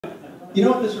You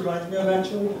know what this reminds me of,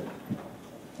 actually?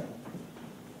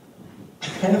 I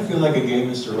kind of feel like a gay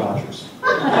Mr. Rogers.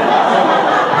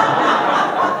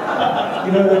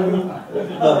 You know what I mean?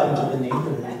 Welcome to the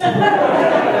neighborhood.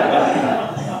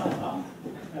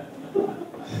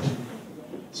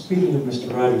 Speaking of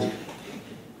Mr. Rogers,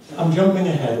 I'm jumping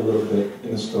ahead a little bit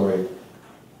in the story,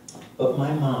 but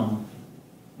my mom,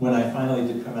 when I finally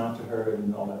did come out to her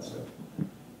and all that stuff,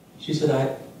 she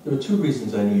said, there were 2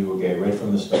 reasons I knew you were gay right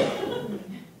from the start.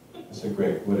 I said,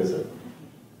 great, what is it?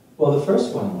 Well, the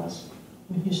first one was,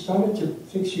 when you started to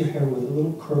fix your hair with a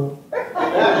little curl.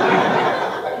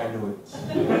 I knew it.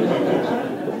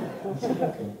 I said,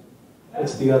 okay.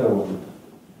 What's the other one?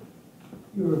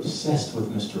 You were obsessed with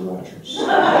Mr. Rogers. I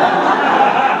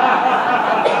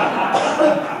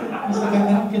was like,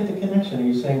 I don't get the connection. Are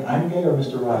you saying I'm gay or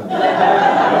Mr. Rogers?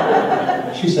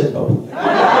 She said both. My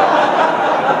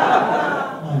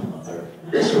mother.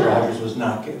 Mr. Rogers was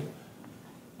not gay.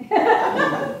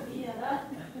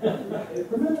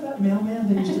 Remember that mailman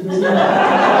that used to visit?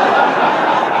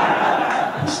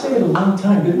 He stayed a long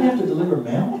time. Didn't he have to deliver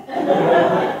mail?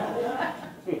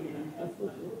 Do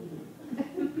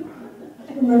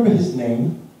you remember his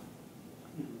name?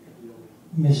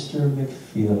 Mr.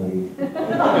 McFeely.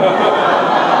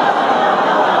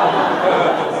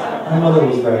 My mother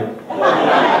was right.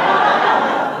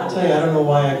 I'll tell you, I don't know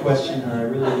why I question her. I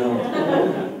really don't.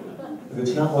 If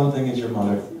it's not one thing, it's your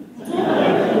mother.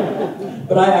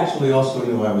 But I actually also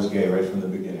knew I was gay right from the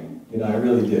beginning. You know, I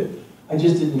really did. I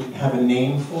just didn't have a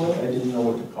name for it. I didn't know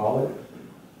what to call it.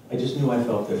 I just knew I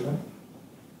felt different.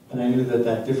 And I knew that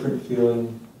that different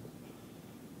feeling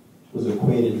was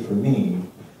equated for me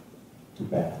to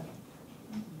bad,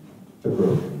 to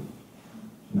broken,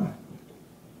 not good.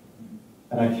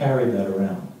 And I carried that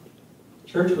around.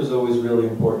 Church was always really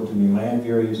important to me. My Aunt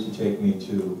Vera used to take me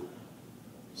to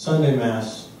Sunday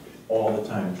Mass all the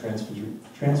time,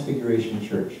 Transfiguration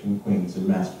Church in Queens, in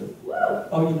Maspeth.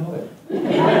 Oh, you know it.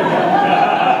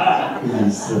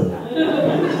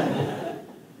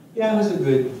 Yeah, I was a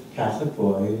good Catholic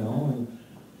boy, you know, and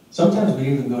sometimes we'd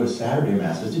even go to Saturday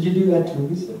Masses. Did you do that too,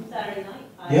 Lisa? Saturday night.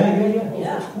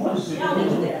 Yeah. Of course. Yeah, we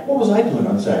were there. What was I doing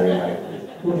on Saturday night?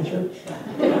 Going to church.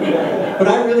 But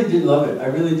I really did love it. I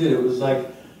really did. It was like,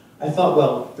 I thought,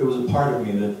 well, there was a part of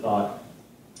me that thought,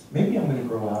 maybe I'm going to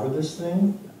grow out of this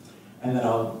thing, and then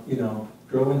I'll, you know,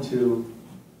 grow into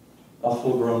a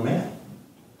full-grown man.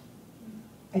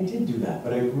 I did do that,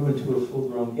 but I grew into a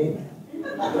full-grown gay man.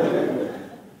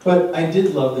 But I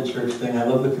did love the church thing. I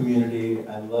loved the community.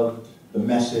 I loved the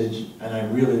message, and I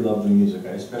really loved the music.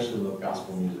 I especially love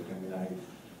gospel music. I mean,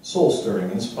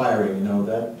 soul-stirring, inspiring, you know,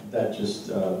 that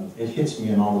just, it hits me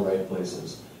in all the right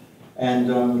places.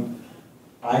 And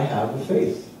I have a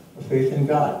faith in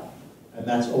God. And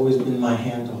that's always been my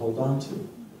hand to hold on to.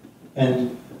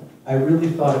 And I really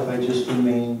thought if I just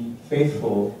remained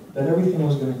faithful, that everything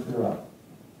was going to clear up.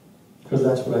 Because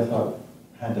that's what I thought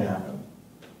had to happen.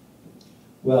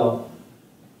 Well,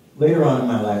 later on in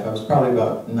my life, I was probably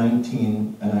about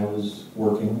 19, and I was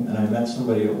working, and I met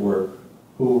somebody at work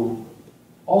who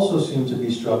also seemed to be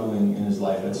struggling in his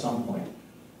life at some point,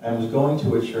 and was going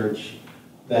to a church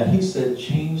that he said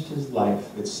changed his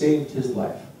life. It saved his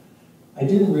life. I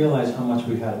didn't realize how much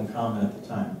we had in common at the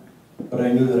time, but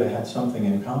I knew that I had something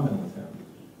in common with him.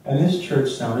 And this church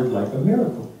sounded like a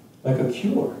miracle, like a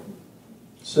cure.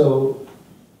 So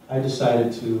I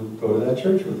decided to go to that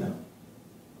church with him.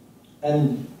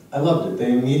 And I loved it.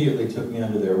 They immediately took me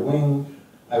under their wing.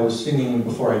 I was singing,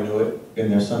 before I knew it, in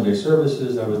their Sunday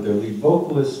services. I was their lead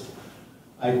vocalist.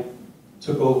 I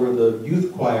took over the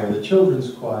youth choir, the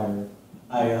children's choir.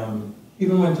 I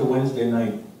even went to Wednesday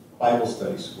night Bible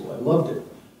study school. I loved it.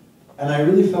 And I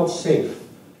really felt safe.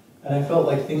 And I felt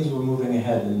like things were moving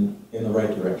ahead in the right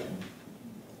direction.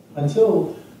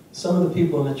 Until some of the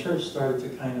people in the church started to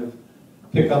kind of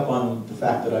pick up on the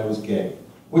fact that I was gay,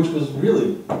 which was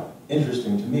really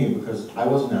interesting to me because I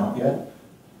wasn't out yet.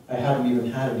 I hadn't even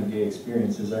had any gay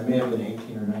experiences. I may have been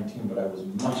 18 or 19, but I was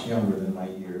much younger than my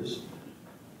years.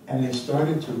 And they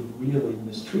started to really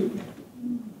mistreat me.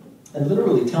 And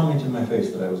literally tell me to my face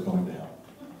that I was going to hell.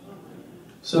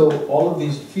 So all of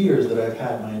these fears that I've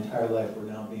had my entire life were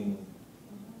now being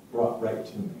brought right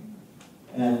to me.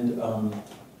 And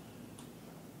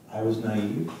I was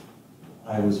naive,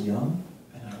 I was young,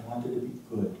 and I wanted to be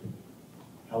good,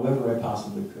 however I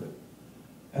possibly could.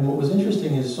 And what was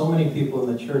interesting is so many people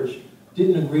in the church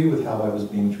didn't agree with how I was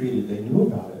being treated. They knew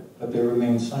about it, but they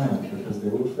remained silent because they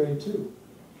were afraid too.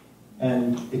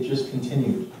 And it just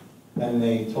continued. And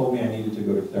they told me I needed to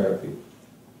go to therapy,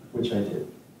 which I did.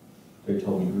 They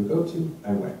told me who to go to,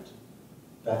 I went.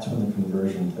 That's when the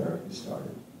conversion therapy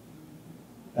started.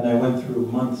 And I went through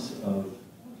months of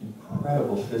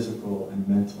incredible physical and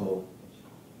mental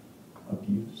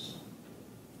abuse,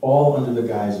 all under the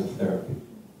guise of therapy.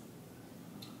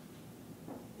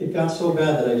 It got so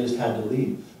bad that I just had to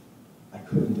leave. I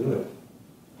couldn't do it.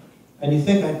 And you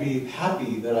think I'd be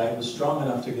happy that I was strong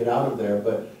enough to get out of there,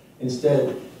 but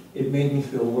instead, it made me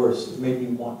feel worse. It made me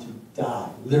want to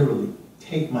die, literally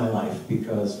take my life,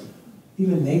 because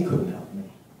even they couldn't help me.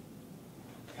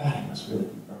 God, I must really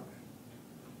be broken.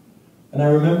 And I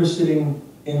remember sitting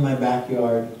in my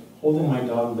backyard, holding my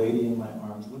dog Lady in my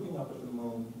arms, looking up at the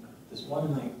moon this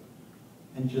one night,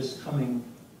 and just coming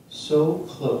so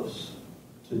close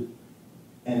to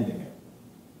ending it.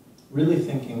 Really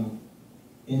thinking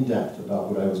in depth about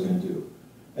what I was going to do.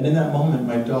 And in that moment,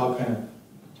 my dog kind of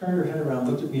turned her head around,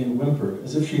 looked at me, and whimpered,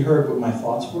 as if she heard what my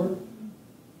thoughts were.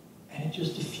 And it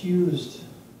just diffused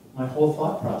my whole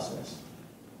thought process.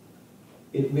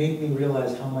 It made me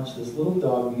realize how much this little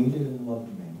dog needed and loved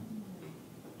me.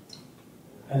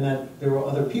 And that there were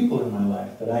other people in my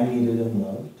life that I needed and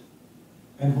loved,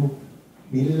 and who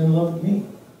needed and loved me.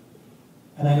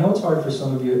 And I know it's hard for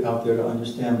some of you out there to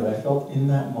understand, but I felt in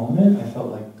that moment, I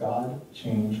felt like God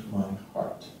changed my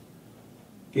heart.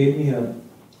 Gave me a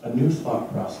new thought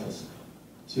process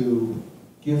to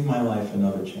give my life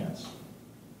another chance.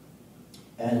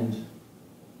 And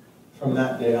from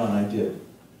that day on, I did.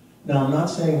 Now, I'm not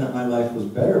saying that my life was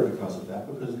better because of that,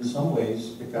 because in some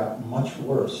ways it got much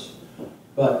worse.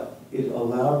 But it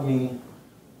allowed me,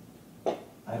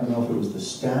 I don't know if it was the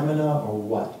stamina or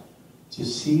what, to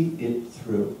see it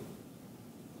through.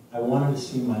 I wanted to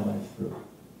see my life through,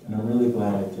 and I'm really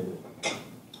glad I did it.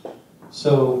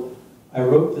 So I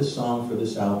wrote this song for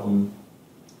this album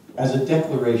as a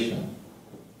declaration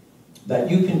that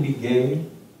you can be gay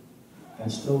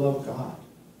and still love God.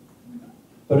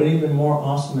 But an even more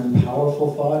awesome and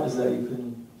powerful thought is that you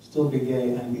can still be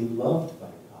gay and be loved by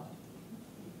God.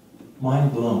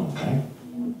 Mind blown, right?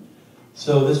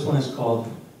 So this one is called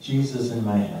Jesus in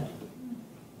My Head.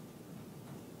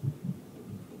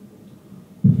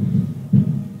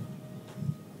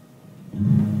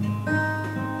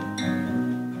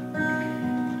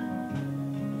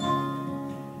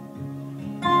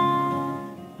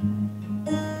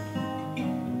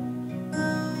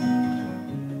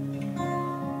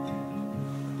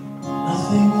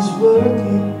 Nothing's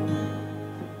working,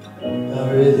 I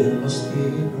really must be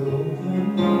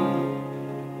broken.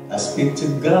 I speak to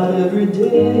God every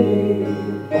day,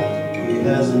 but He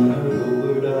hasn't heard a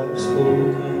word I've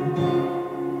spoken.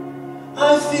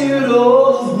 I feared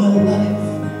all of my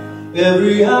life,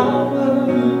 every hour,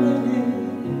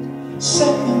 minute,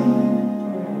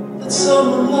 second, that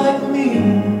someone like me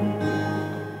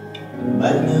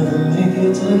might never make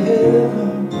it to heaven.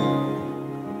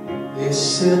 They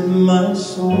said my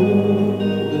soul will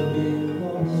be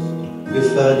lost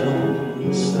if I don't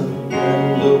listen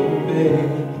and obey.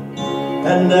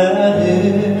 And at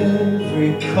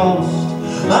every cost,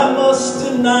 I must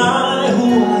deny who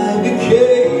I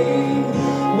became.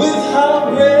 With how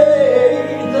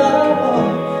great thou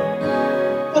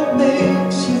art, what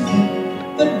makes you think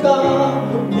that God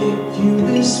would make you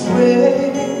this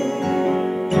way?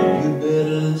 You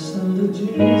better listen to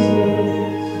Jesus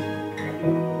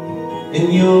in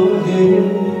your head.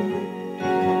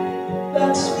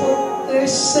 That's what they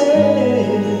say.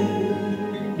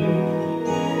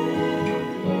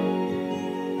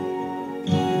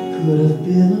 Could have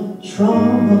been a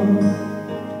trauma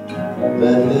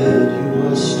that led you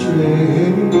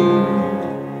astray.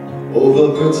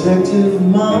 Overprotective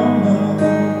mama,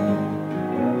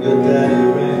 your daddy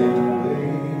ran away.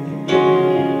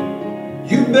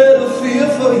 You better fear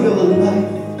for your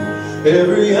life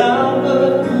every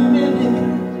hour,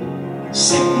 minute,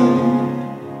 second.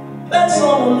 That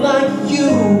someone like you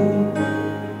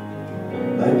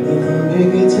might never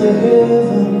make it to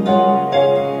heaven.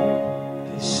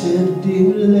 Said the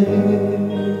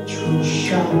electroshock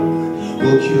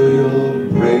will cure your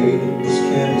brain's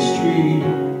chemistry.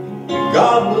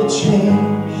 God will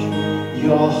change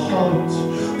your heart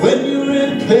when you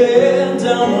repent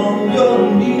down on your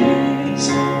knees.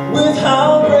 With how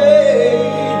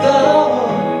great thou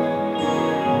art,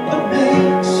 what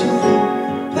makes you think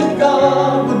that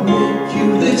God would make you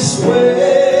this way?